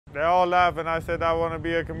They all laugh and I said I want to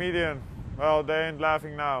be a comedian. Well, they ain't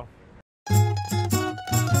laughing now.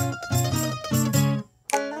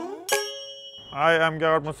 Hi, I'm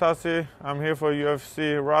Gegard Mousasi. I'm here for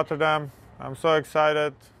UFC Rotterdam. I'm so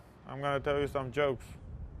excited. I'm gonna tell you some jokes.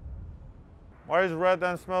 Why is red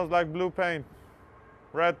and smells like blue paint?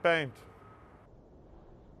 Red paint.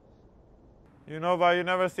 You know why you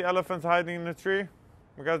never see elephants hiding in a tree?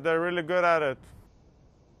 Because they're really good at it.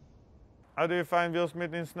 How do you find Will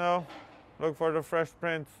Smith in snow? Look for the fresh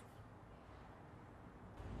prints.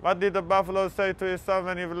 What did the buffalo say to his son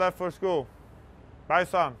when he left for school? Bye,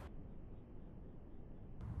 son.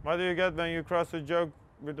 What do you get when you cross a joke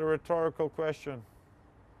with a rhetorical question?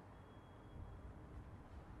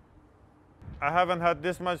 I haven't had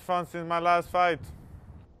this much fun since my last fight.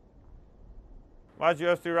 Watch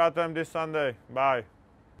UFC Rotterdam this Sunday. Bye.